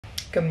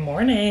Good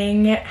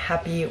morning,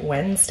 happy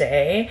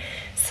Wednesday.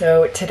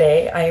 So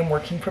today I am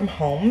working from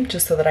home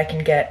just so that I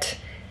can get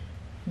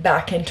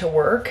back into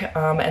work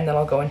and then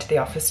I'll go into the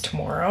office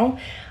tomorrow.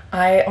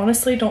 I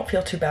honestly don't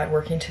feel too bad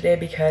working today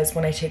because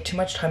when I take too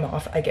much time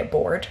off, I get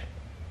bored.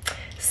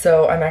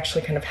 So I'm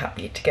actually kind of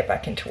happy to get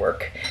back into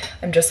work.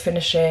 I'm just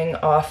finishing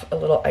off a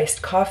little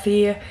iced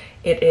coffee.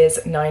 It is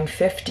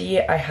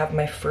 9:50. I have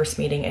my first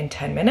meeting in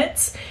 10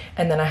 minutes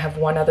and then I have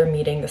one other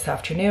meeting this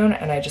afternoon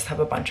and I just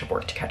have a bunch of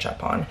work to catch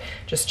up on.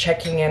 Just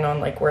checking in on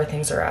like where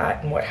things are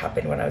at and what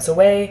happened when I was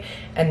away.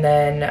 And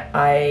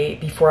then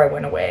before I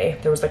went away,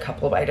 there was a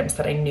couple of items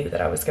that I knew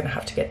that I was gonna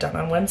have to get done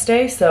on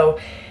Wednesday. So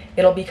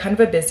it'll be kind of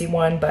a busy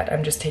one, but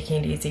I'm just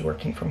taking it easy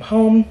working from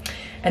home.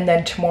 And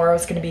then tomorrow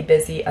is gonna be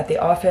busy at the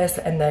office.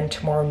 And then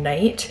tomorrow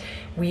night,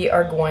 we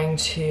are going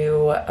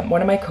to,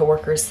 one of my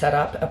coworkers set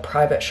up a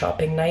private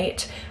shopping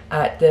night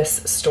at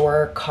this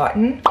store,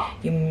 Cotton.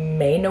 You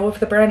may know of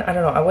the brand, I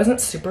don't know, I wasn't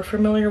super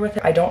familiar with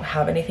it. I don't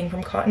have anything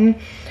from Cotton,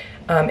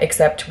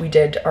 except we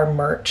did our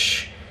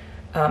merch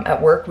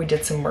at work. We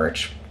did some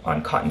merch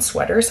on cotton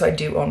sweaters, so I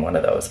do own one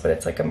of those, but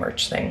it's like a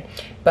merch thing.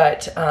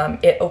 But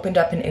it opened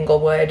up in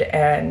Inglewood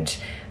and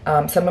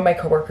some of my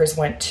coworkers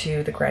went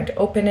to the grand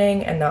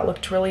opening and that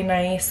looked really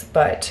nice.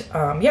 But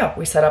yeah,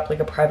 we set up like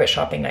a private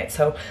shopping night,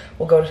 so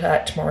we'll go to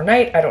that tomorrow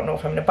night. I don't know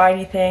if I'm gonna buy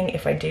anything.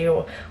 If I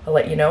do, I'll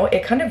let you know.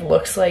 It kind of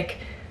looks like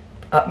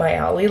up my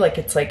alley, like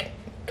it's like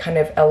kind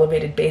of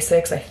elevated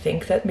basics. I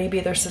think that maybe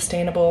they're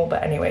sustainable,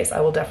 but anyways,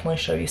 I will definitely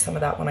show you some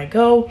of that when I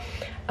go.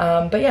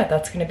 But yeah,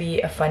 that's gonna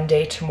be a fun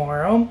day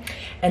tomorrow.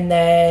 And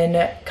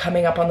then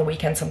coming up on the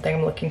weekend, something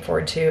I'm looking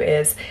forward to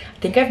is, I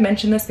think I've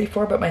mentioned this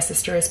before, but my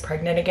sister is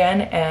pregnant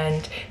again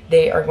and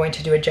they are going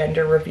to do a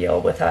gender reveal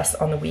with us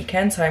on the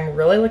weekend. So I'm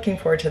really looking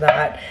forward to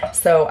that.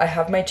 So I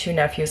have my two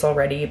nephews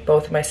already.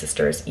 Both of my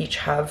sisters each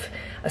have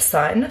a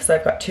son. So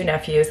I've got two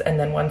nephews and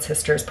then one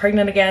sister is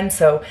pregnant again.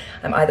 So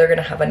I'm either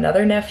gonna have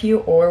another nephew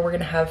or we're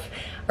gonna have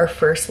our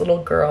first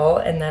little girl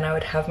and then I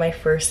would have my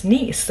first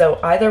niece. So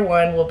either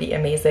one will be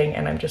amazing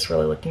and I'm just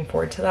really looking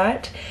forward to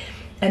that.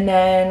 And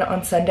then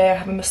on Sunday I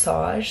have a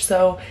massage.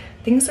 So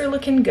things are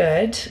looking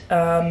good.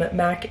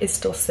 Mac is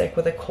still sick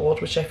with a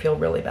cold, which I feel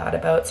really bad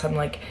about. So I'm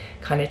like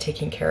kind of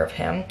taking care of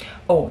him.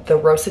 Oh, the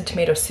roasted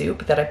tomato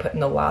soup that I put in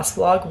the last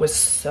vlog was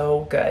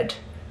so good.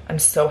 I'm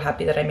so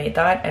happy that I made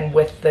that. And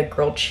with the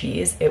grilled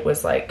cheese, it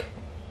was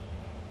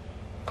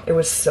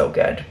so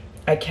good.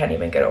 I can't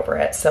even get over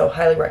it. So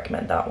highly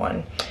recommend that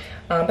one.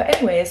 But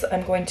anyways,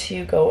 I'm going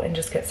to go and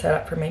just get set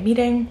up for my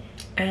meeting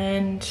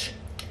and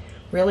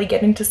really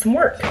get into some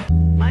work.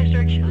 My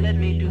search led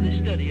me to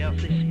the study of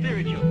the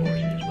spiritual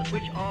forces with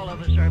which all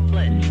of us are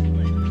blessed.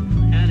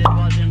 And it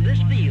was in this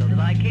field that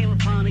I came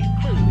upon a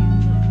clue.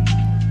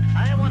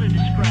 I want to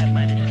describe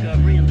my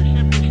discovery in the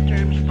simplest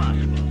terms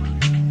possible,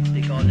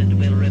 because it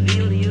will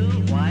reveal to you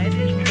why it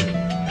is true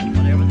that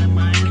whatever the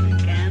mind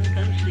can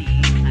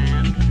conceive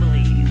and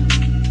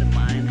believe, the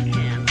mind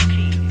can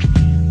achieve.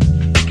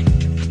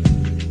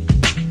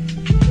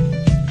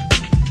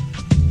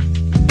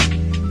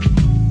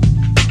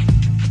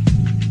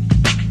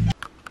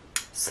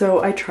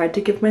 So I tried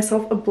to give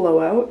myself a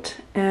blowout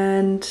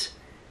and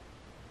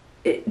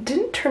it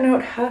didn't turn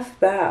out half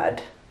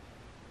bad.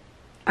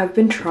 I've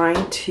been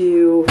trying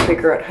to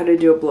figure out how to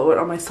do a blowout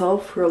on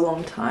myself for a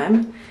long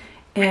time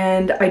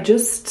and I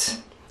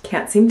just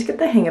can't seem to get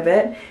the hang of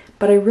it,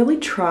 but I really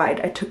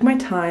tried. I took my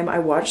time, I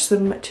watched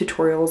some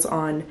tutorials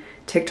on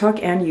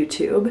TikTok and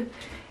YouTube,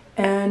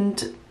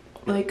 and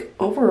like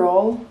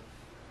overall,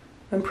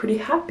 I'm pretty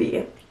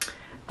happy.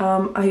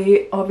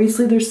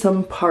 Obviously there's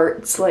some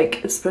parts,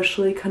 like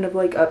especially kind of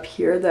like up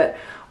here, that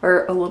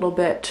are a little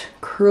bit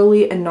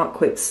curly and not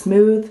quite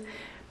smooth,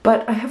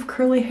 but I have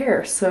curly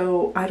hair,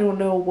 so I don't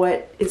know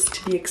what is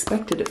to be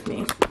expected of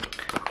me.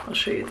 I'll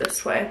show you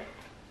this way.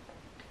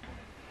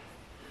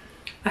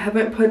 I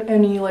haven't put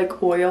any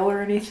like oil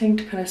or anything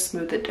to kind of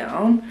smooth it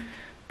down,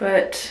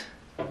 but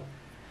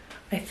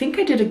I think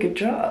I did a good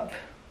job.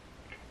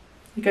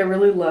 Like I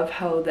really love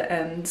how the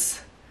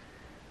ends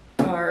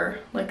are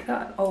like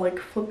that, all like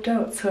flipped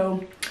out.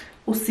 So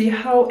we'll see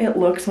how it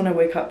looks when I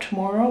wake up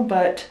tomorrow,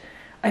 but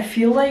I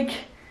feel like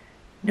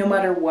no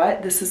matter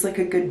what, this is like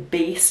a good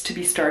base to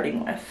be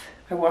starting with.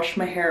 I washed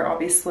my hair,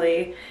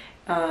 obviously.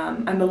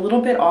 I'm a little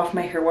bit off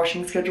my hair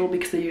washing schedule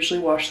because I usually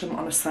wash them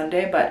on a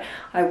Sunday, but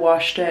I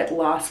washed it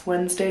last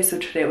Wednesday, so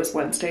today was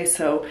Wednesday,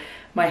 so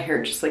my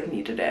hair just like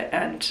needed it.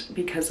 And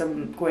because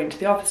I'm going to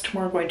the office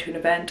tomorrow, going to an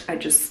event, I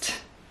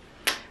just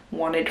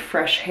wanted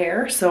fresh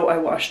hair, so I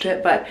washed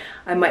it. But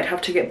I might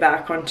have to get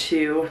back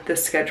onto the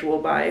schedule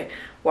by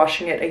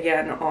washing it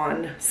again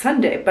on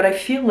Sunday. But I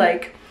feel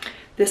like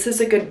this is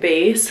a good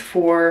base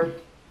for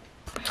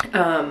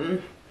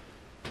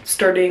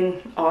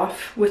starting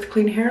off with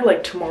clean hair.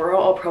 Like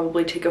tomorrow I'll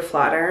probably take a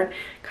flat iron,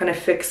 kind of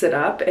fix it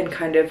up and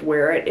kind of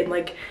wear it in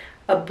like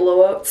a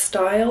blowout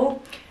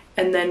style,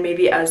 and then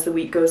maybe as the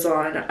week goes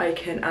on I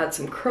can add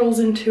some curls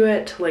into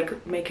it to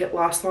like make it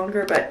last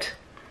longer. But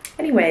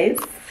anyways,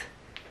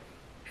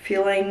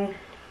 feeling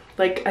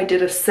like I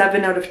did a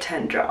 7 out of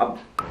 10 job.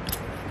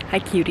 Hi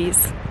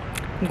cuties.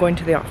 I'm going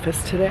to the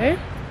office today.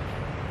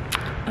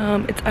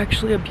 It's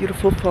actually a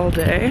beautiful fall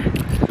day.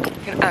 I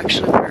can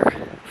actually wear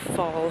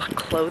fall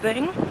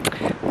clothing,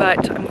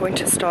 but I'm going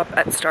to stop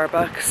at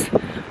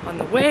Starbucks on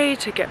the way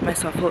to get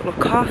myself a little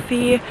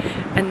coffee,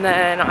 and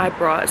then I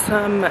brought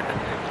some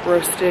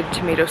roasted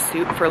tomato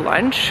soup for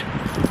lunch,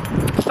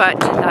 but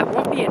that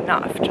won't be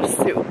enough, just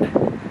soup.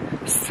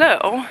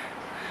 So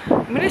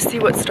I'm gonna see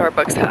what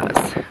Starbucks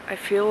has. I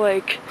feel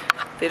like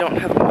they don't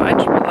have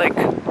much, but like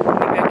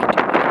maybe I could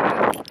do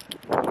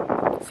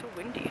like it's so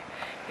windy.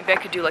 Maybe I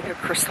could do like a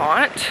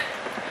croissant.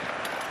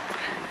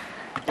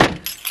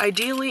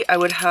 Ideally, I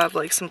would have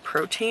like some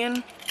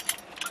protein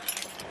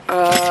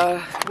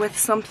with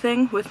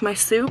something, with my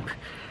soup,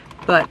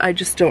 but I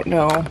just don't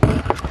know.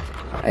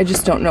 I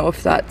just don't know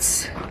if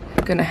that's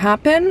gonna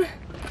happen.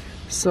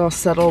 So I'll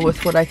settle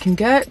with what I can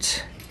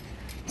get.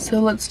 So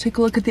let's take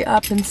a look at the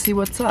app and see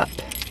what's up.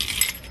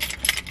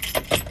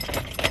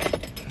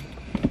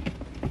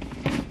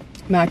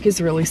 Mac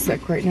is really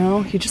sick right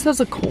now. He just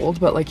has a cold,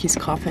 but like he's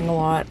coughing a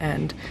lot,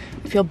 and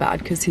I feel bad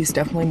because he's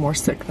definitely more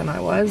sick than I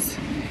was.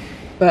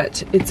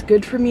 But it's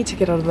good for me to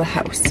get out of the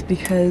house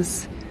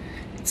because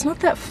it's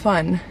not that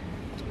fun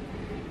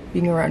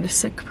being around a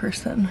sick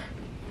person.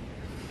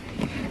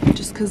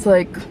 Just because,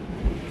 like,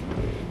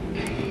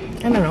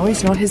 I don't know,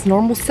 he's not his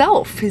normal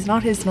self. He's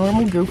not his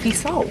normal goofy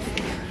self.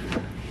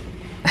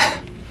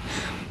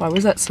 Why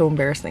was that so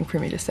embarrassing for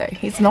me to say?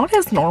 He's not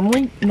his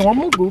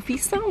normal goofy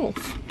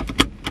self.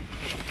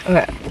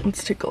 Okay,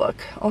 let's take a look.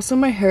 Also,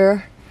 my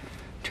hair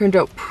turned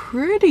out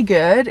pretty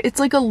good. It's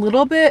like a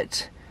little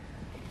bit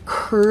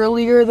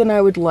curlier than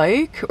I would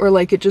like, or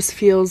like it just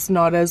feels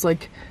not as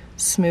like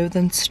smooth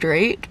and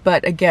straight.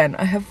 But again,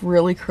 I have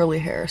really curly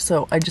hair,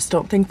 so I just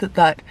don't think that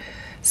that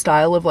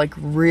style of like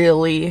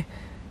really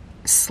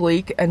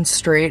sleek and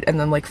straight and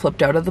then like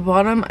flipped out at the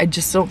bottom, I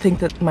just don't think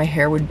that my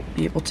hair would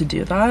be able to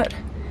do that.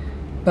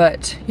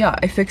 But yeah,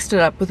 I fixed it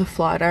up with a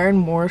flat iron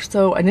more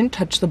so. I didn't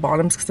touch the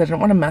bottoms because I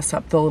didn't want to mess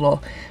up the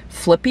little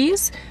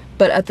flippies,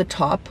 but at the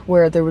top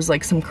where there was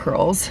like some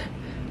curls,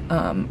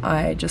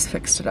 I just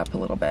fixed it up a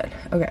little bit.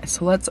 Okay,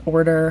 so let's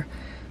order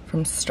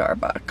from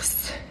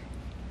Starbucks.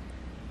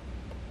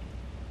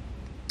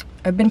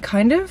 I've been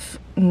kind of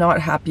not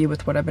happy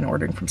with what I've been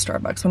ordering from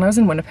Starbucks. When I was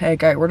in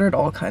Winnipeg, I ordered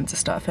all kinds of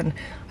stuff and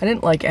I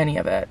didn't like any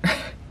of it.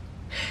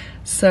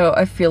 So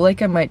I feel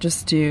like I might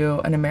just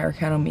do an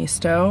Americano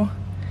misto.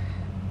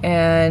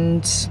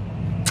 And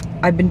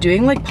I've been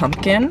doing like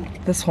pumpkin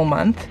this whole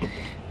month,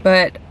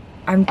 but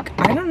I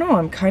don't know,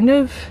 I'm kind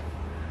of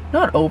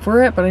not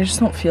over it, but I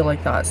just don't feel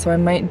like that. So I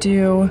might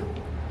do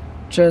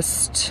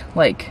just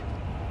like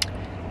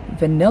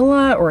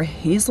vanilla or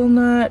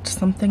hazelnut,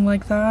 something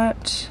like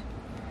that.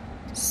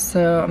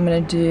 So I'm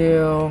gonna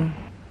do,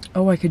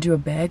 oh, I could do a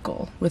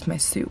bagel with my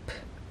soup.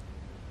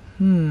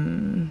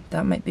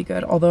 That might be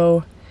good. Although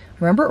I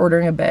remember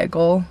ordering a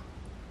bagel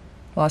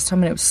last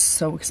time and it was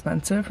so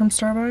expensive from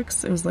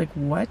Starbucks. It was like,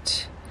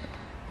 what?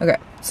 Okay,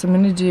 so I'm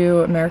gonna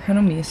do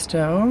Americano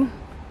misto.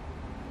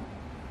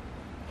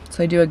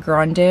 So I do a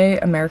grande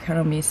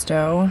Americano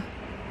misto.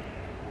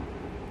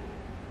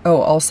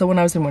 Oh, also when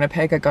I was in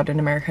Winnipeg, I got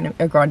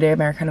a grande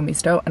Americano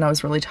misto and I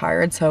was really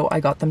tired, so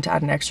I got them to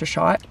add an extra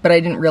shot. But I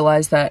didn't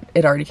realize that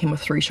it already came with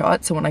 3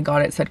 shots, so when I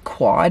got it, it said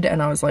quad,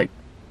 and I was like,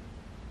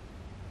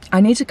 I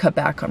need to cut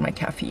back on my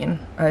caffeine.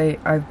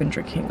 I've been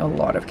drinking a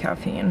lot of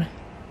caffeine.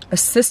 A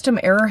system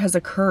error has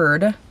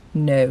occurred.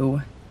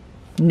 No.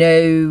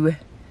 No.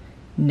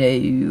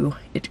 No.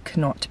 It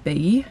cannot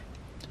be.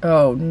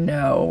 Oh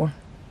no.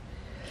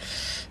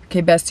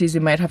 Okay, besties, we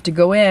might have to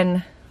go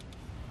in.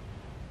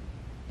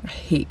 I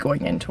hate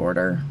going in to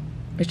order.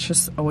 It's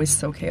just always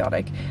so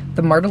chaotic.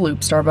 The Marda Loop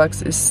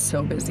Starbucks is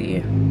so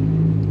busy.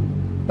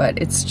 But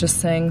it's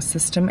just saying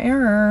system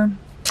error.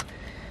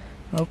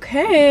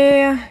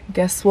 Okay,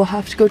 guess we'll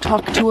have to go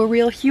talk to a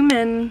real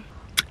human.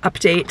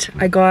 Update,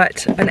 I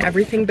got an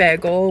everything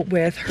bagel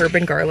with herb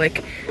and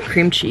garlic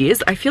cream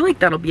cheese. I feel like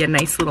that'll be a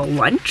nice little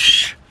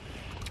lunch.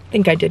 I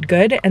think I did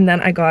good. And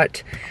then I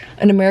got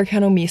an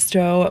Americano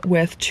misto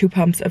with 2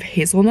 pumps of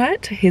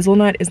hazelnut.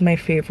 Hazelnut is my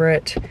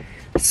favorite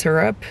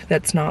syrup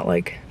that's not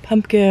like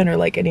pumpkin or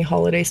like any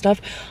holiday stuff.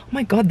 Oh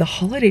my god, the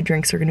holiday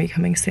drinks are gonna be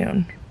coming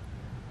soon.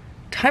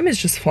 Time is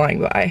just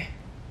flying by.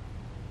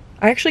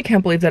 I actually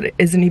can't believe that it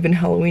isn't even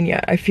Halloween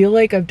yet. I feel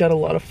like I've done a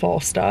lot of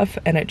fall stuff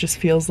and it just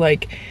feels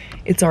like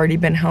it's already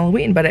been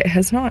Halloween, but it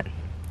has not.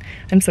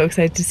 I'm so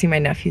excited to see my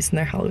nephews in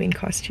their Halloween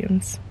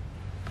costumes.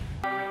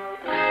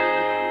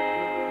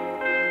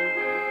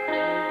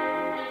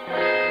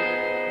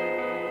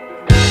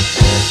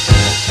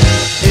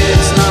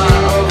 It's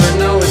not over,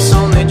 no, it's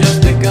only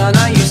just begun.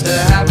 I used to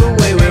have a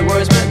way with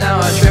words, but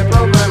now I trip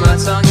over my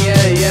tongue,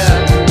 yeah,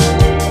 yeah.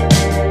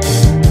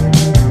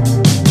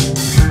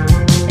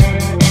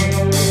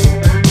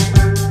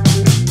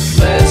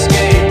 Let's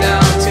skate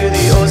down to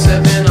the old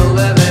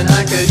 7-Eleven.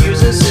 I could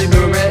use a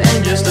cigarette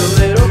and just a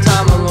little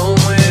time alone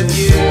with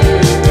you.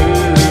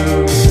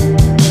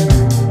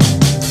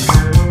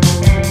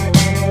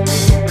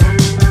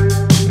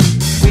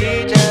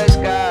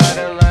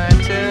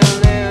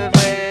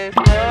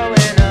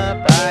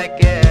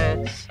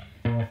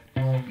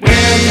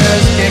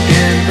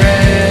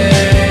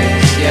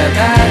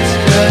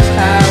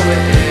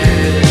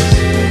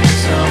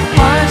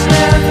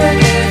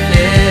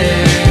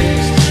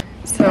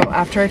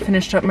 after I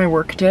finished up my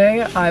work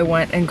day, I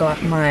went and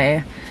got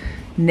my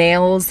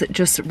nails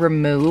just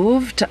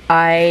removed.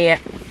 I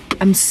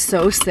am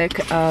so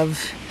sick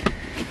of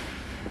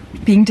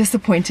being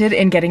disappointed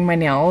in getting my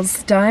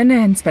nails done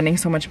and spending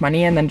so much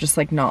money and then just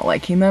like not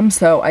liking them.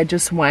 So I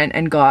just went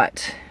and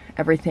got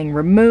everything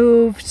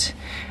removed.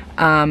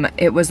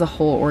 It was a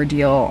whole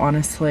ordeal,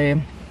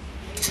 honestly.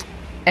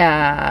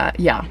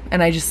 Yeah,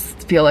 and I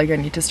just feel like I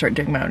need to start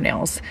doing my own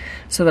nails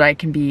so that I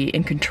can be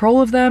in control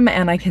of them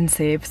and I can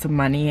save some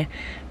money,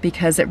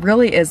 because it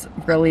really is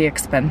really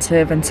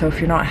expensive. And so if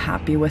you're not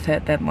happy with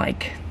it, then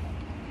like,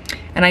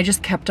 and I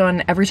just kept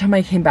on, every time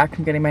I came back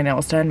from getting my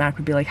nails done, Mac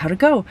would be like, how'd it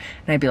go?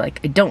 And I'd be like,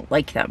 I don't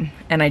like them.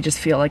 And I just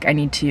feel like I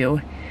need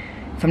to,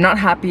 if I'm not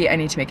happy, I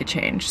need to make a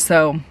change.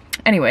 So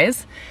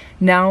anyways,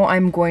 now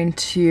I'm going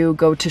to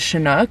go to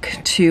Chinook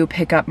to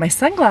pick up my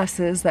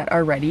sunglasses that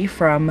are ready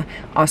from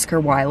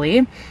Oscar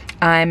Wiley.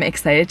 I'm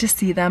excited to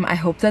see them. I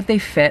hope that they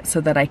fit so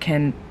that I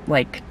can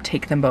like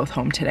take them both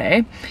home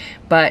today.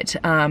 But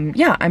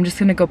yeah, I'm just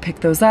gonna go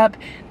pick those up.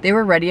 They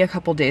were ready a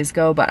couple days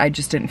ago, but I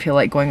just didn't feel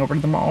like going over to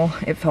the mall.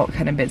 It felt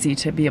kind of busy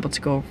to be able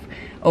to go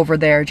over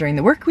there during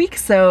the work week.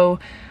 So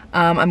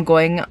I'm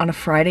going on a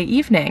Friday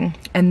evening,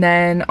 and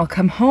then I'll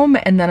come home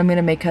and then I'm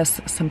gonna make us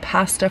some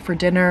pasta for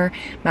dinner.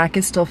 Mac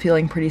is still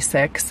feeling pretty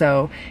sick,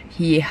 so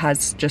he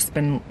has just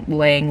been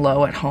laying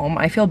low at home.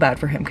 I feel bad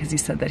for him because he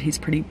said that he's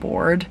pretty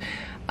bored.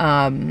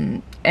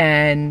 And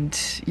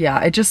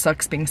yeah, it just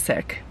sucks being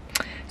sick.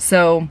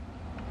 So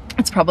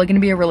it's probably gonna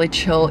be a really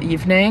chill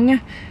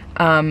evening.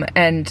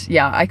 And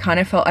yeah, I kind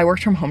of felt, I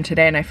worked from home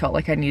today and I felt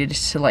like I needed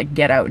to like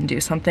get out and do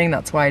something.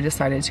 That's why I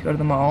decided to go to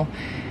the mall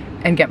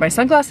and get my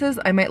sunglasses.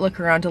 I might look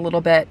around a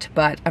little bit,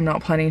 but I'm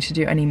not planning to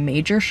do any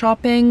major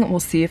shopping. We'll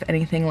see if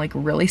anything like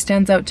really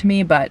stands out to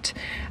me, but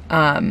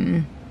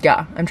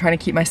yeah, I'm trying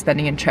to keep my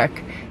spending in check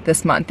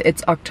this month.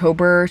 It's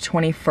October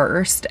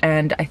 21st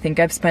and I think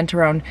I've spent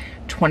around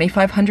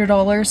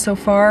 $2,500 so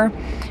far.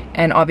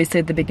 And obviously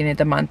at the beginning of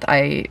the month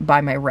I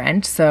buy my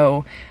rent,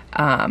 so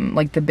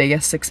like the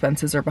biggest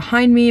expenses are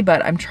behind me,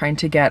 but I'm trying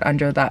to get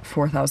under that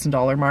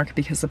 $4,000 mark,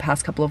 because the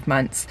past couple of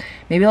months,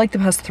 maybe like the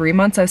past 3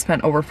 months, I've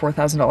spent over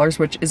 $4,000,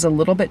 which is a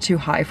little bit too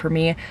high for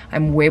me.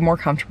 I'm way more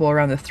comfortable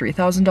around the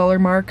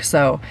 $3,000 mark.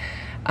 So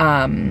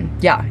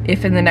yeah,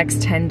 if in the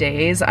next 10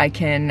 days I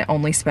can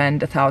only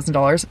spend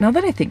 $1,000, now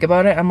that I think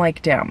about it, I'm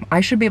like, damn,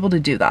 I should be able to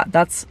do that.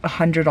 That's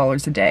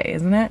 $100 a day,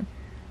 isn't it?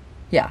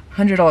 Yeah,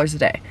 $100 a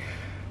day.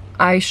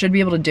 I should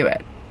be able to do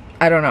it.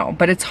 I don't know,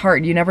 but it's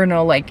hard. You never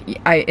know, like,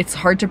 it's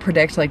hard to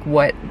predict like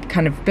what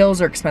kind of bills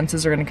or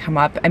expenses are going to come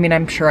up. I mean,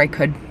 I'm sure I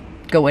could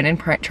go in and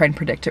try and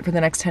predict it for the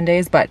next 10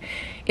 days, but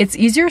it's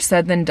easier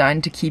said than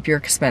done to keep your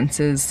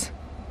expenses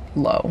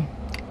low,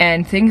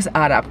 and things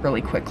add up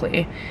really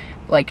quickly,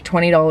 like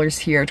 $20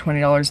 here,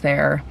 $20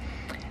 there.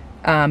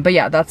 But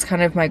yeah, that's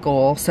kind of my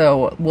goal.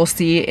 So we'll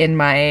see in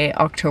my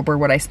October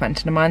what I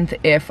spent in a month,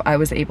 if I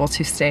was able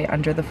to stay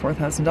under the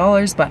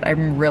 $4,000, but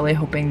I'm really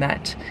hoping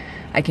that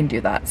I can do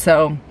that.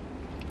 So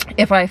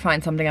if I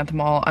find something at the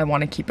mall, I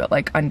want to keep it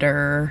like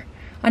under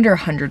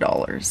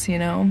 $100, you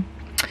know?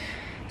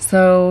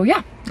 So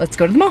yeah, let's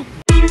go to the mall.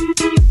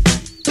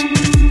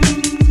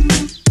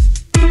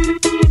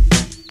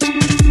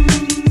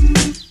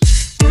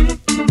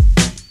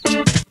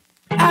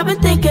 I've been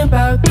thinking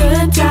about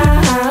good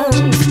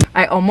times.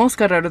 I almost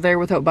got out of there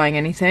without buying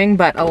anything,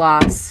 but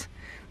alas,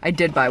 I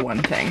did buy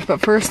one thing.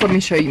 But first, let me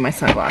show you my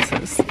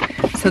sunglasses.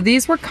 So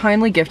these were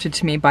kindly gifted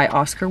to me by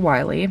Oscar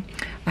Wiley.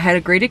 I had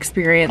a great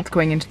experience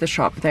going into the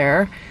shop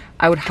there.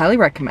 I would highly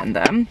recommend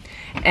them.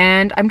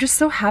 And I'm just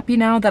so happy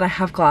now that I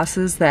have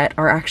glasses that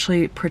are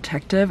actually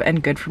protective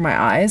and good for my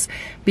eyes,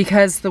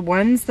 because the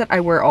ones that I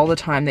wear all the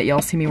time, that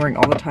y'all see me wearing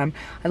all the time,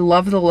 I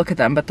love the look of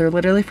them, but they're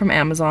literally from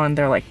Amazon.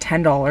 They're like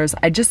 $10.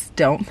 I just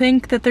don't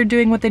think that they're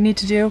doing what they need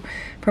to do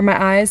for my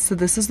eyes. So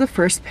this is the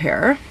first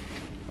pair.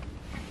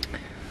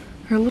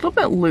 They're a little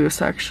bit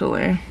loose,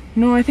 actually.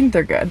 No, I think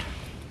they're good.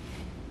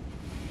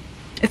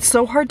 It's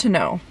so hard to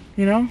know,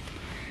 you know?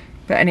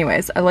 But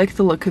anyways, I like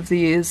the look of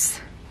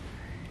these.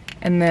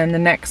 And then the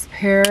next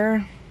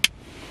pair,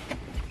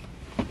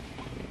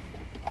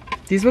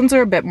 these ones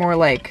are a bit more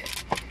like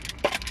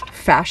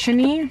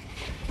fashion-y.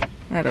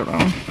 I don't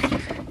know.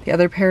 The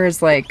other pair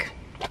is like,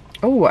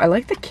 oh, I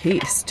like the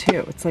case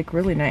too. It's like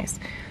really nice.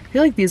 I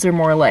feel like these are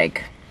more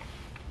like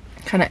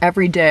kind of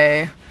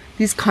everyday.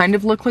 These kind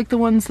of look like the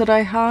ones that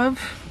I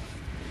have.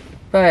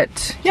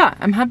 But yeah,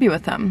 I'm happy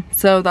with them.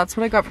 So that's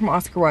what I got from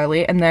Oscar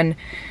Wiley. And then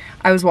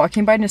I was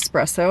walking by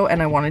Nespresso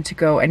and I wanted to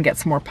go and get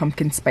some more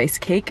pumpkin spice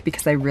cake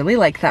because I really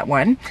like that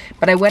one.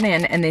 But I went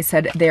in and they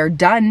said they are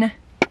done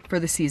for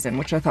the season,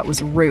 which I thought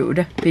was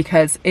rude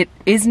because it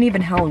isn't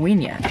even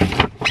Halloween yet.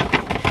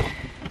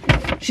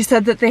 She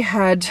said that they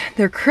had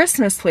their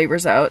Christmas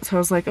flavors out, so I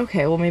was like,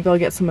 okay, well maybe I'll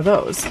get some of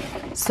those.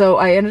 So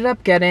I ended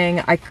up getting,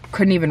 I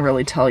couldn't even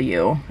really tell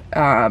you.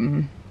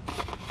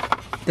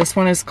 This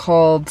one is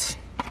called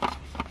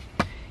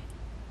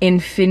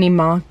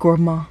Infiniment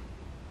Gourmand.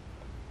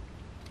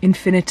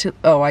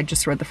 Oh, I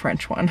just read the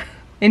French one.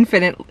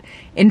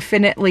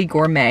 Infinitely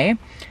Gourmet.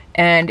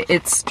 and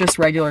it's just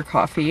regular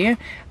coffee.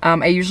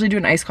 I usually do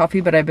an iced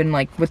coffee, but I've been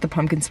like, with the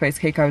pumpkin spice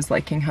cake, I was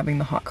liking having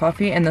the hot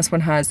coffee. And this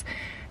one has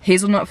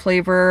hazelnut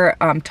flavor,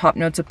 top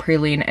notes of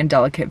praline, and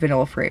delicate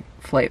vanilla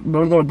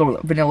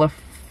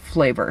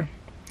flavor.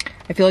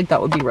 I feel like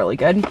that would be really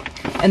good.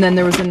 And then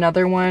there was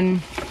another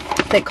one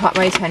that caught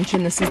my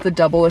attention. This is the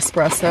double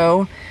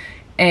espresso,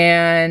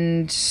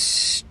 and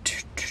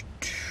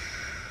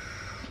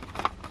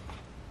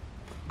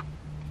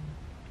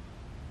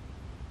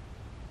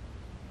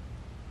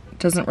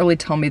doesn't really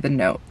tell me the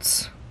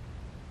notes.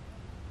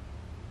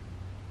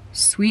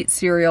 Sweet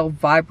cereal,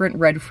 vibrant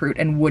red fruit,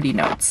 and woody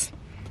notes.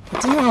 It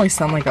doesn't really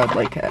sound like I would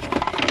like it.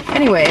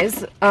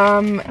 Anyways,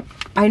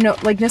 I know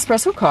like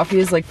Nespresso coffee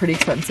is like pretty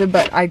expensive,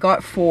 but I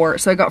got 4,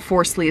 so I got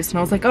 4 sleeves, and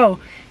I was like, oh, in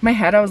my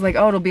head I was like,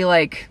 oh, it'll be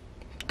like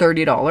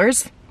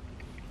 $30,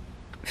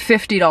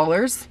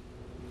 $50.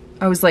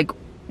 I was like,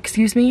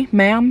 excuse me,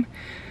 ma'am?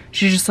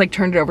 She just like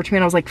turned it over to me,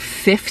 and I was like,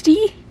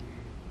 50?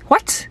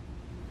 What?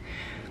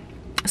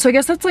 So I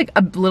guess that's like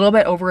a little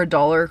bit over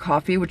 $1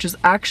 coffee, which is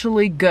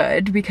actually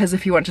good, because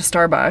if you went to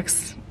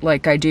Starbucks,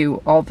 like I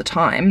do all the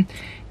time,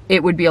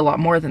 it would be a lot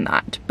more than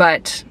that.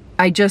 But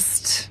I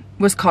just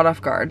was caught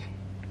off guard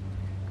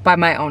by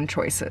my own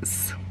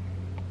choices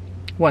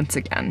once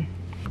again.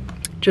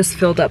 Just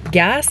filled up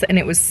gas, and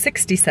it was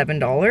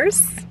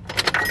 $67.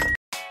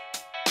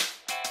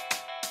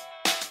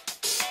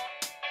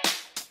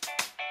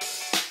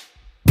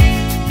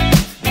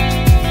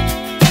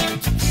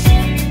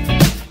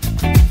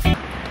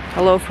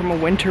 Hello from a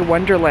winter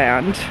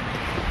wonderland.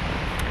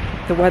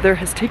 The weather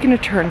has taken a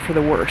turn for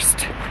the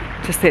worst,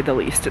 to say the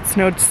least. It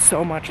snowed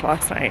so much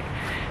last night,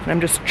 and I'm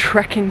just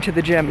trekking to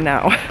the gym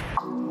now.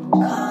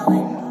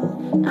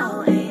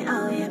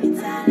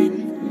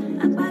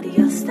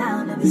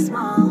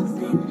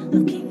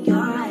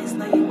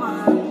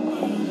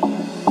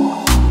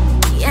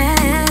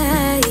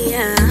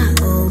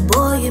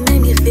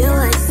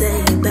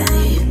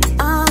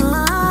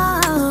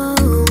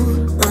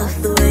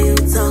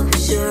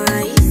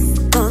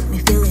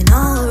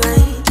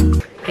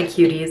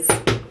 Cuties.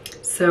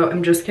 So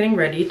I'm just getting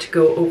ready to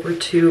go over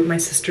to my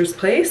sister's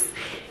place.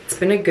 It's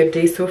been a good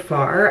day so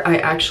far. I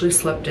actually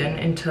slept in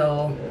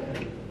until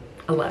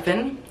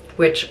 11,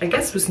 which I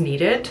guess was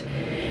needed.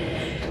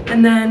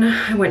 And then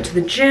I went to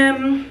the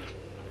gym,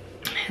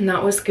 and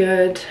that was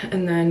good.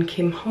 And then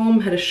came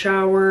home, had a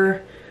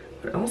shower.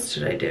 What else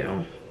did I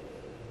do?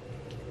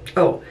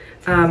 Oh,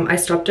 I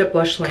stopped at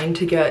Blush Lane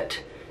to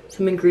get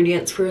some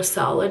ingredients for a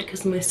salad,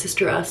 because my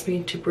sister asked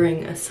me to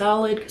bring a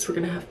salad because we're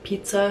gonna have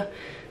pizza.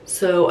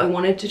 So I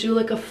wanted to do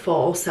like a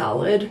fall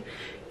salad,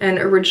 and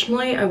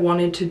originally I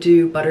wanted to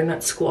do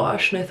butternut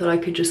squash, and I thought I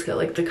could just get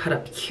like the cut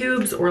up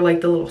cubes or like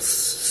the little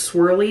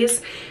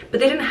swirlies, but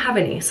they didn't have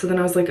any. So then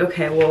I was like,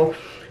 okay, well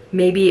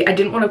maybe I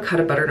didn't want to cut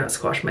a butternut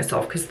squash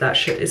myself because that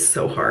shit is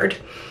so hard.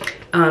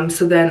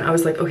 So then I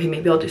was like, okay,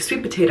 maybe I'll do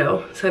sweet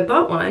potato. So I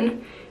bought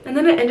one, and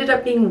then it ended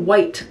up being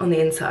white on the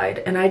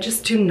inside, and I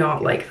just do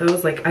not like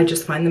those. Like, I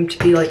just find them to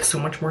be like so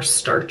much more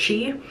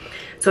starchy.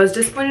 So I was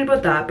disappointed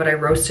about that, but I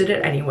roasted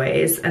it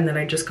anyways. And then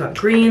I just got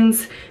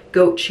greens,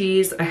 goat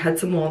cheese. I had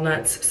some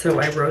walnuts, so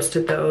I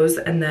roasted those.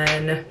 And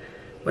then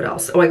what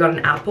else? Oh, I got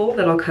an apple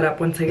that I'll cut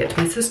up once I get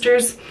to my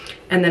sister's.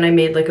 And then I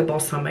made like a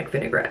balsamic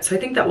vinaigrette. So I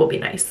think that will be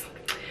nice.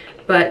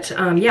 But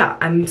yeah,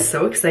 I'm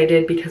so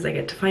excited because I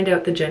get to find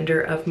out the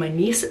gender of my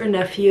niece or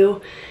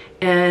nephew,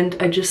 and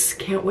I just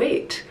can't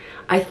wait.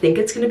 I think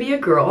it's gonna be a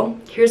girl.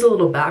 Here's a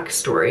little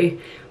backstory.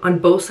 On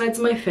both sides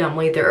of my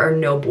family, there are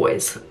no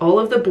boys. All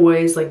of the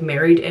boys like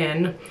married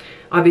in.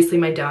 Obviously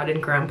my dad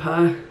and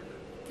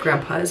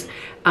grandpas,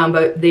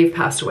 but they've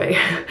passed away.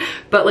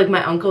 But like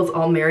my uncles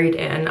all married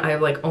in. I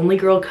have like only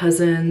girl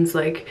cousins,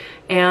 like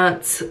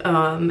aunts,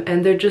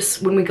 and they're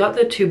just, when we got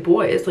the 2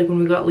 boys, like when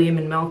we got Liam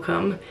and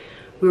Malcolm,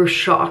 we were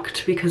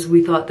shocked because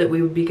we thought that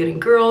we would be getting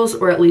girls,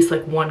 or at least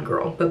like 1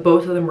 girl, but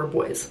both of them were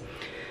boys.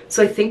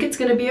 So I think it's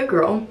gonna be a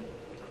girl.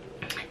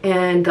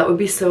 And that would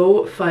be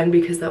so fun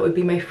because that would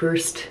be my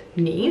first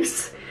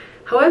niece.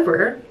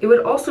 However, it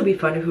would also be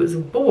fun if it was a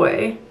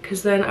boy,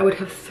 because then I would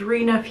have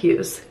 3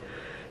 nephews.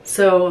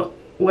 So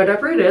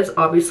whatever it is,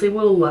 obviously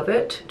we'll love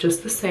it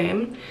just the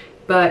same,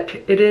 but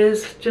it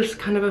is just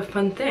kind of a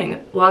fun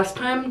thing. Last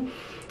time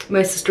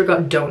my sister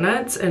got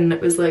donuts, and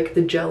it was like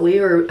the jelly,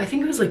 or I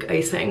think it was like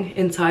icing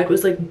inside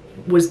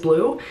was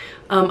blue.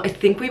 I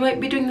think we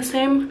might be doing the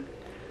same,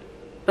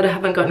 but I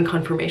haven't gotten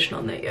confirmation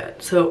on that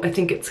yet. So I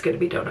think it's gonna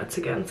be donuts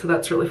again. So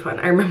that's really fun.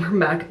 I remember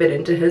Mac bit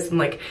into his, and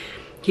like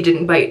he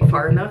didn't bite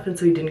far enough, and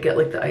so he didn't get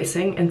like the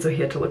icing, and so he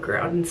had to look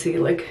around and see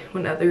like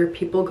when other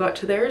people got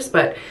to theirs.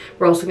 But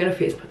we're also gonna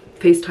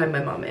FaceTime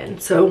my mom in.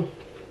 So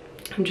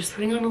I'm just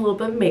putting on a little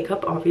bit of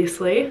makeup,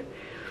 obviously.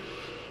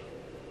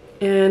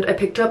 And I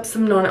picked up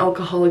some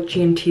non-alcoholic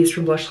G&Ts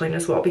from Blush Lane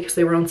as well, because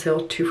they were on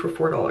sale 2 for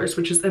 $4,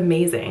 which is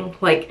amazing.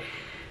 Like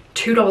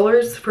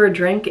 $2 for a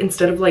drink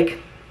instead of like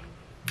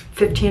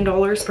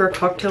 $15 for a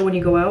cocktail when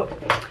you go out.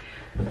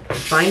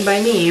 Fine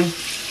by me.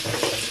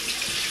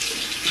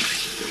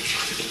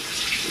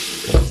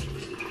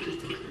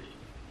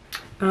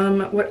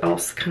 What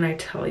else can I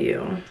tell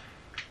you?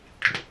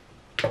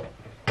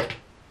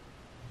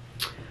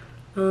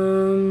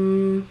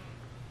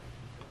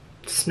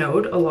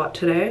 Snowed a lot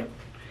today.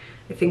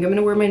 I think I'm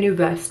gonna wear my new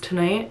vest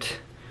tonight.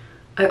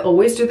 I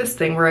always do this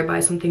thing where I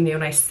buy something new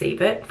and I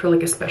save it for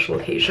like a special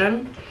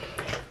occasion.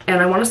 And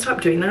I want to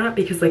stop doing that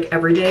because like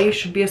every day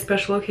should be a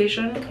special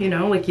occasion, you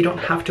know? Like you don't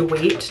have to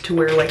wait to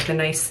wear like the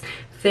nice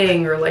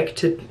thing or like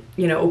to,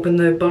 you know, open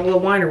the bottle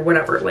of wine or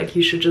whatever. Like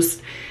you should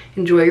just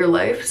enjoy your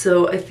life.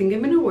 So I think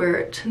I'm gonna wear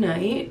it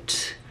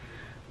tonight.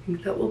 I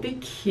think that will be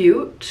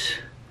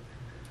cute.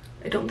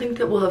 I don't think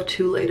that we'll have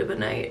too late of a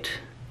night.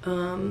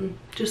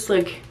 Just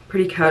like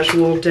pretty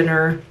casual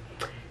dinner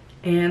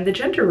and the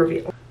gender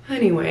reveal.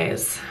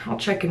 Anyways, I'll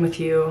check in with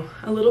you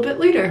a little bit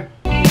later.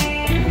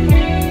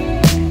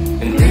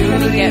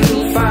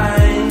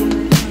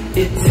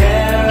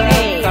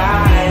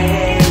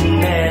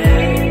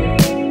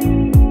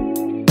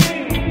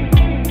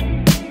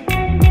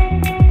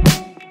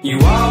 You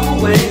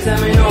always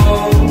let me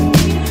know.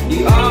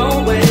 You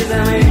always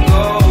let me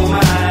go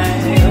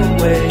my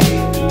way.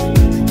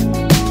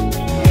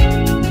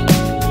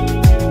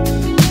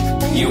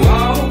 You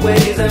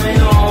always let me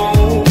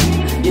know.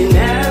 You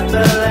never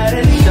let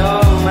it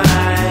show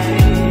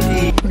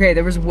my. Okay,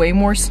 there was way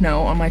more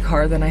snow on my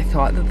car than I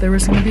thought that there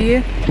was gonna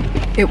be.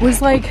 It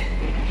was like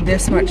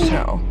this much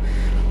snow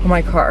on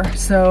my car.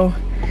 So,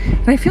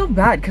 and I feel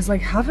bad because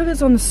like half of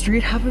it's on the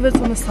street, half of it's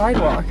on the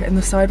sidewalk, and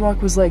the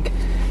sidewalk was like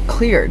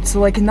cleared. So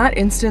like in that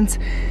instance,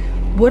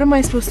 what am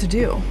I supposed to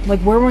do? Like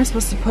where am I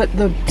supposed to put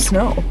the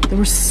snow? There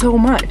was so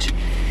much.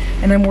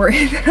 And I'm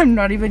worried that I'm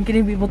not even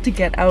gonna be able to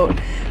get out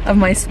of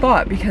my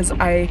spot because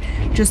I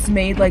just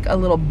made like a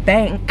little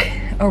bank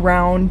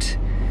around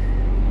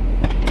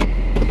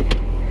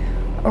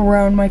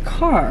my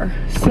car.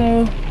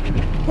 So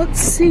let's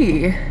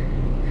see.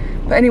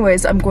 But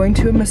anyways, I'm going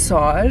to a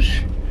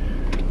massage.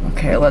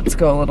 Okay, let's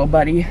go, little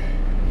buddy.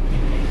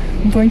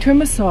 I'm going to a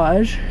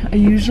massage. I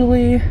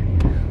usually,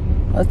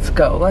 let's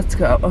go.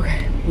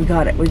 Okay, we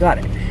got it.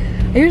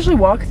 I usually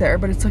walk there,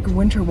 but it's like a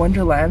winter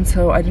wonderland,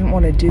 so I didn't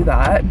want to do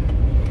that.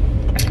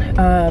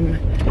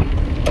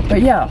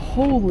 But yeah,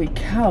 holy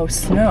cow,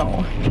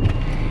 snow.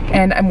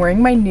 And I'm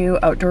wearing my new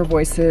Outdoor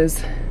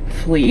Voices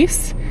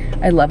fleece.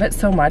 I love it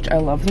so much. I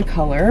love the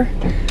color.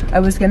 I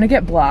was gonna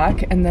get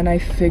black and then I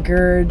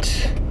figured,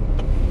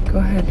 go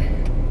ahead.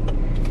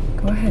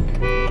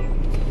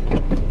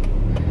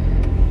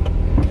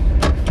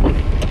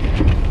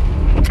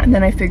 And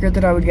then I figured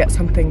that I would get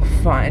something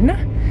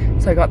fun.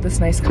 So I got this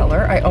nice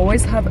color. I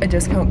always have a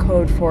discount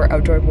code for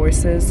Outdoor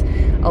Voices.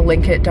 I'll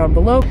link it down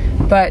below.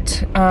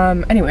 But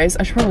anyways,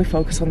 I should probably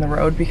focus on the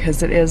road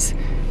because it is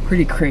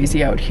pretty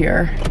crazy out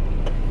here.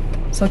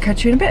 So I'll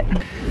catch you in a bit.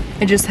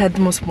 I just had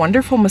the most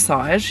wonderful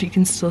massage. You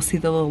can still see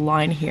the little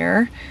line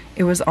here.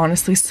 It was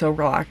honestly so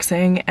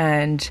relaxing,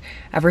 and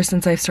ever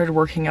since I've started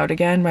working out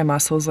again, my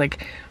muscles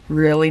like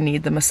really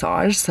need the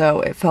massage,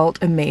 so it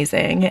felt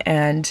amazing.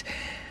 And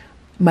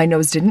my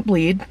nose didn't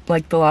bleed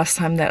like the last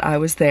time that I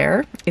was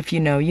there. If you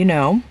know, you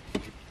know.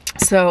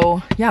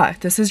 So yeah,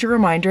 this is your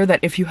reminder that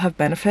if you have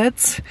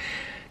benefits,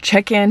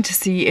 check in to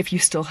see if you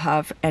still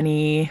have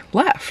any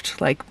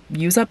left. Like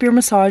use up your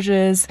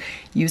massages,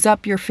 use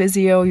up your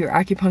physio, your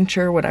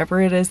acupuncture, whatever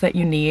it is that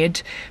you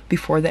need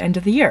before the end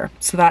of the year.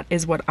 So that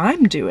is what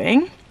I'm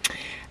doing.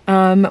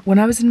 When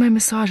I was in my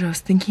massage, I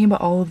was thinking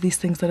about all of these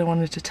things that I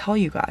wanted to tell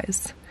you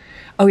guys.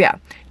 Oh yeah,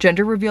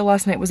 gender reveal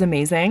last night was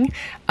amazing.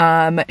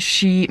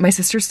 My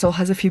sister still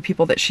has a few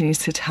people that she needs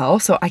to tell,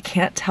 so I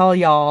can't tell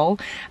y'all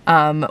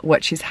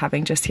what she's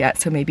having just yet,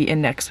 so maybe in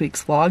next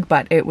week's vlog,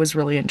 but it was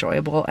really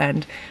enjoyable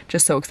and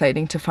just so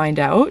exciting to find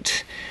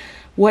out.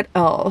 What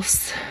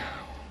else?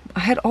 I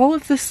had all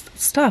of this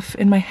stuff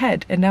in my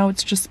head and now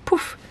it's just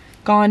poof,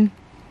 gone.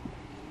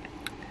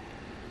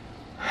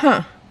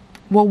 Huh.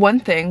 Well,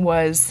 one thing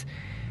was,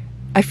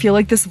 I feel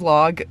like this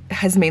vlog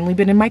has mainly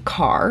been in my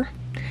car.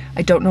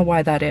 I don't know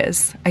why that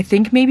is. I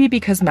think maybe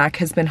because Mac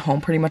has been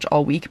home pretty much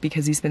all week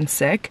because he's been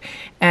sick,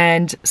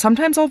 and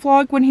sometimes I'll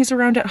vlog when he's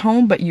around at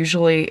home, but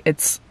usually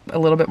it's a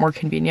little bit more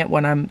convenient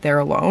when I'm there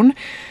alone.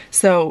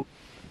 So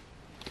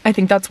I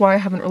think that's why I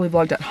haven't really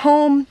vlogged at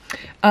home.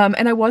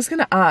 And I was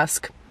gonna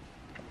ask,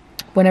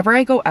 whenever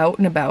I go out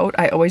and about,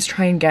 I always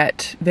try and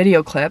get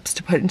video clips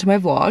to put into my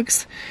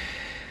vlogs,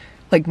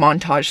 like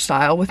montage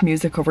style with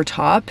music over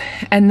top.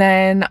 And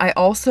then I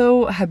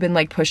also have been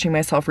like pushing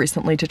myself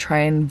recently to try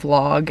and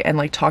vlog and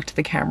like talk to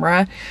the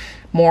camera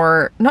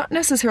more, not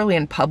necessarily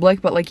in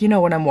public, but like, you know,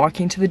 when I'm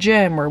walking to the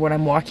gym or when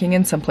I'm walking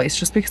in someplace,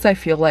 just because I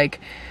feel like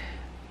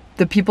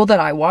the people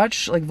that I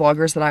watch, like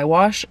vloggers that I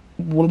watch,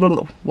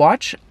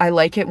 I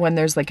like it when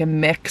there's like a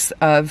mix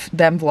of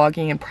them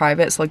vlogging in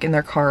private, so like in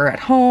their car or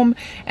at home,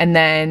 and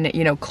then,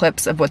 you know,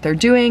 clips of what they're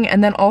doing,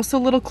 and then also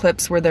little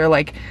clips where they're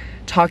like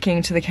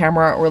talking to the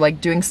camera or like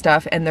doing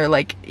stuff and they're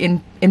like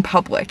in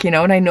public, you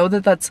know? And I know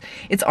that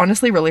it's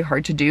honestly really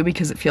hard to do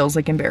because it feels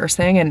like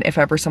embarrassing, and if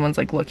ever someone's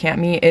like looking at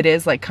me, it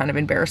is like kind of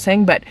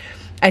embarrassing. But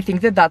I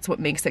think that that's what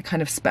makes it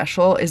kind of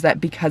special, is that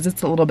because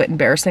it's a little bit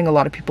embarrassing, a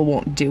lot of people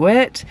won't do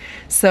it.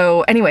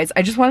 So anyways,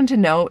 I just wanted to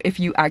know if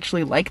you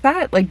actually like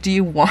that. Like, do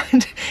you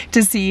want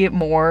to see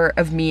more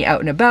of me out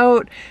and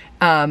about?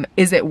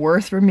 Is it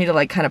worth for me to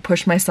like kind of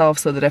push myself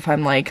so that if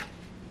I'm like,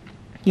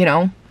 you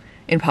know,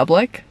 in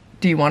public,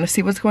 do you want to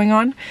see what's going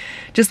on?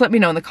 Just let me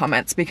know in the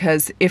comments,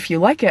 because if you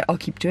like it, I'll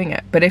keep doing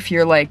it. But if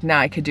you're like, nah,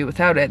 I could do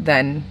without it,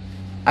 then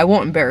I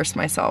won't embarrass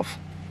myself.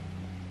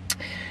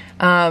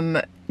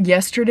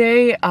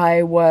 Yesterday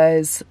I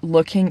was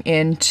looking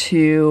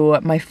into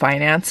my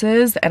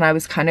finances, and I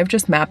was kind of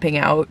just mapping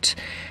out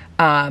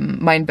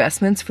my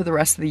investments for the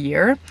rest of the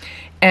year.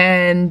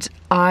 And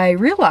I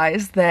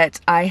realized that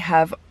I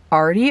have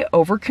already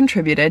over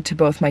contributed to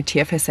both my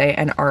TFSA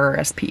and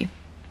RRSP.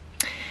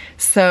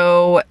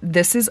 So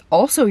this is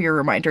also your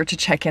reminder to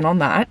check in on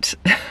that.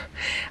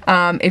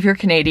 If you're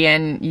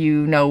Canadian,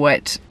 you know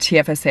what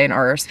TFSA and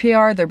RRSP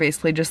are. They're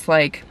basically just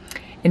like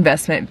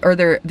investment, or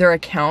they're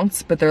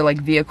accounts, but they're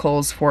like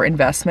vehicles for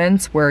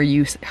investments where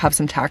you have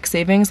some tax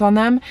savings on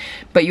them,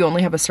 but you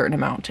only have a certain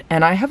amount.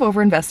 And I have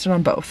over invested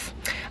on both.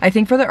 I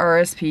think for the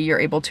RRSP, you're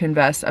able to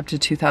invest up to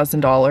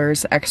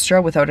 $2,000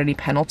 extra without any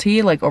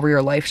penalty, like over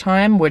your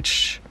lifetime,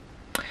 which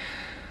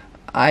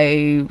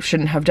I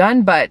shouldn't have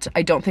done, but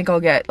I don't think I'll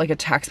get like a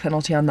tax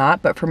penalty on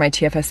that. But for my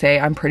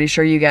TFSA, I'm pretty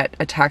sure you get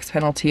a tax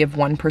penalty of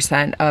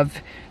 1%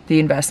 of the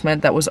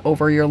investment that was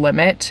over your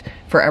limit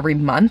for every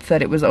month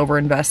that it was over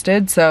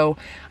invested. So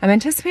I'm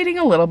anticipating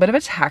a little bit of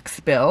a tax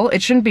bill.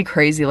 It shouldn't be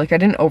crazy. Like, I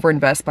didn't over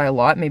invest by a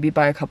lot, maybe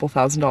by a couple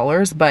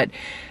 $1,000s. But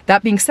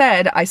that being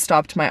said, I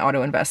stopped my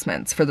auto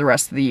investments for the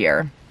rest of the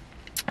year.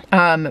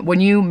 When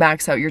you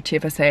max out your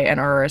TFSA and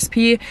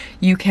RRSP,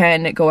 you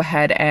can go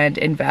ahead and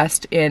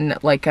invest in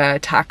like a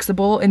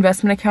taxable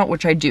investment account,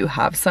 which I do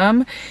have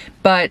some.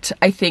 But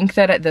I think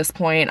that at this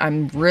point,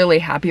 I'm really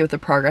happy with the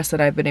progress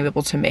that I've been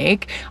able to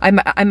make. I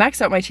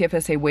maxed out my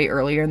TFSA way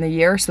earlier in the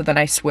year, so then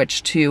I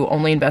switched to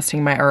only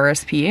investing my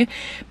RRSP.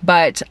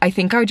 But I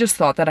think I just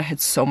thought that I had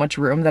so much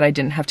room that I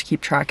didn't have to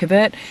keep track of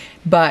it.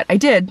 But I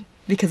did,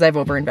 because I've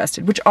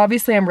overinvested, which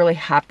obviously I'm really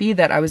happy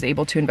that I was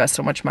able to invest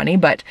so much money,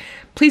 but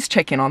please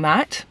check in on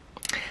that.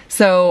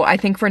 So I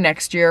think for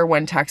next year,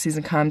 when tax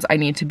season comes, I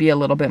need to be a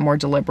little bit more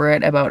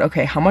deliberate about,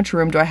 okay, how much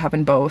room do I have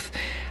in both?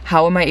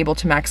 How am I able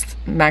to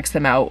max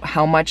them out?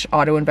 How much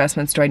auto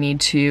investments do I need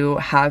to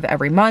have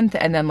every month?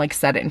 And then like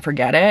set it and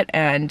forget it,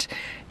 and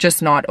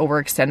just not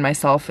overextend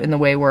myself in the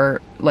way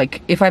where,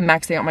 like, if I'm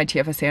maxing out my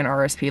TFSA and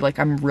RRSP, like,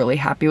 I'm really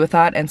happy with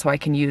that. And so I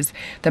can use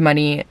the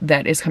money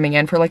that is coming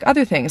in for like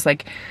other things,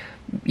 like,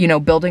 you know,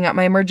 building up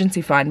my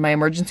emergency fund. My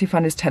emergency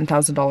fund is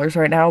 $10,000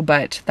 right now,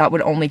 but that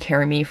would only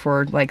carry me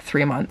for like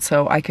 3 months.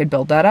 So I could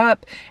build that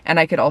up, and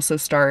I could also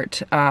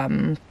start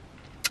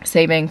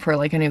saving for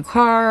like a new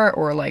car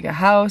or like a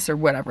house or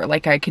whatever.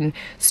 Like, I can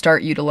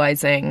start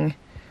utilizing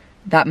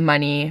that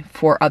money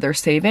for other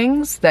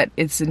savings that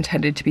it's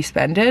intended to be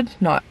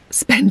spent, not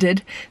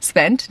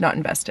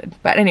invested.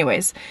 But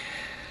anyways,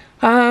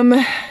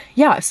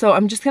 yeah, so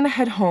I'm just gonna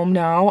head home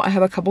now. I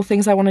have a couple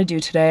things I want to do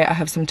today. I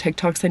have some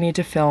TikToks I need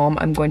to film.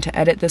 I'm going to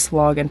edit this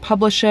vlog and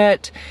publish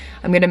it.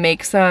 I'm gonna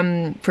make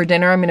some, for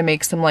dinner, I'm gonna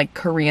make some like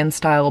Korean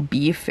style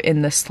beef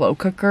in the slow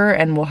cooker,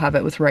 and we'll have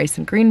it with rice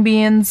and green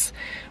beans.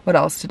 What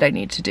else did I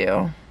need to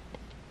do?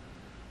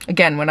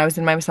 Again, when I was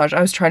in my massage,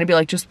 I was trying to be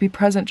like, just be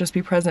present,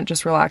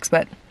 just relax,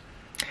 but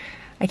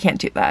I can't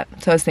do that.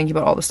 So I was thinking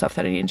about all the stuff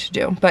that I needed to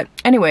do. But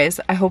anyways,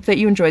 I hope that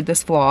you enjoyed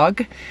this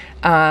vlog.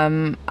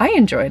 I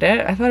enjoyed it.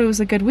 I thought it was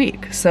a good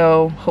week.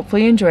 So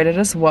hopefully you enjoyed it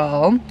as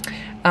well.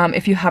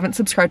 If you haven't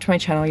subscribed to my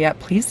channel yet,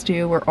 please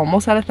do. We're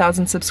almost at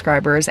 1,000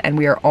 subscribers and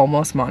we are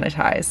almost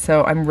monetized.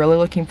 So I'm really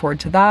looking forward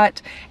to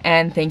that.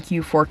 And thank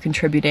you for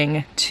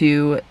contributing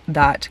to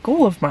that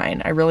goal of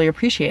mine. I really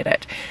appreciate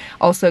it.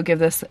 Also, give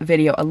this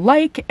video a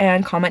like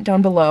and comment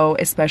down below.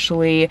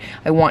 Especially,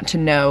 I want to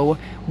know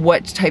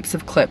what types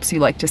of clips you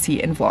like to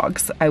see in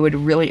vlogs. I would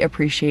really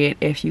appreciate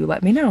if you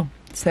let me know.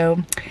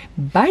 So,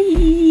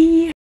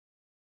 bye!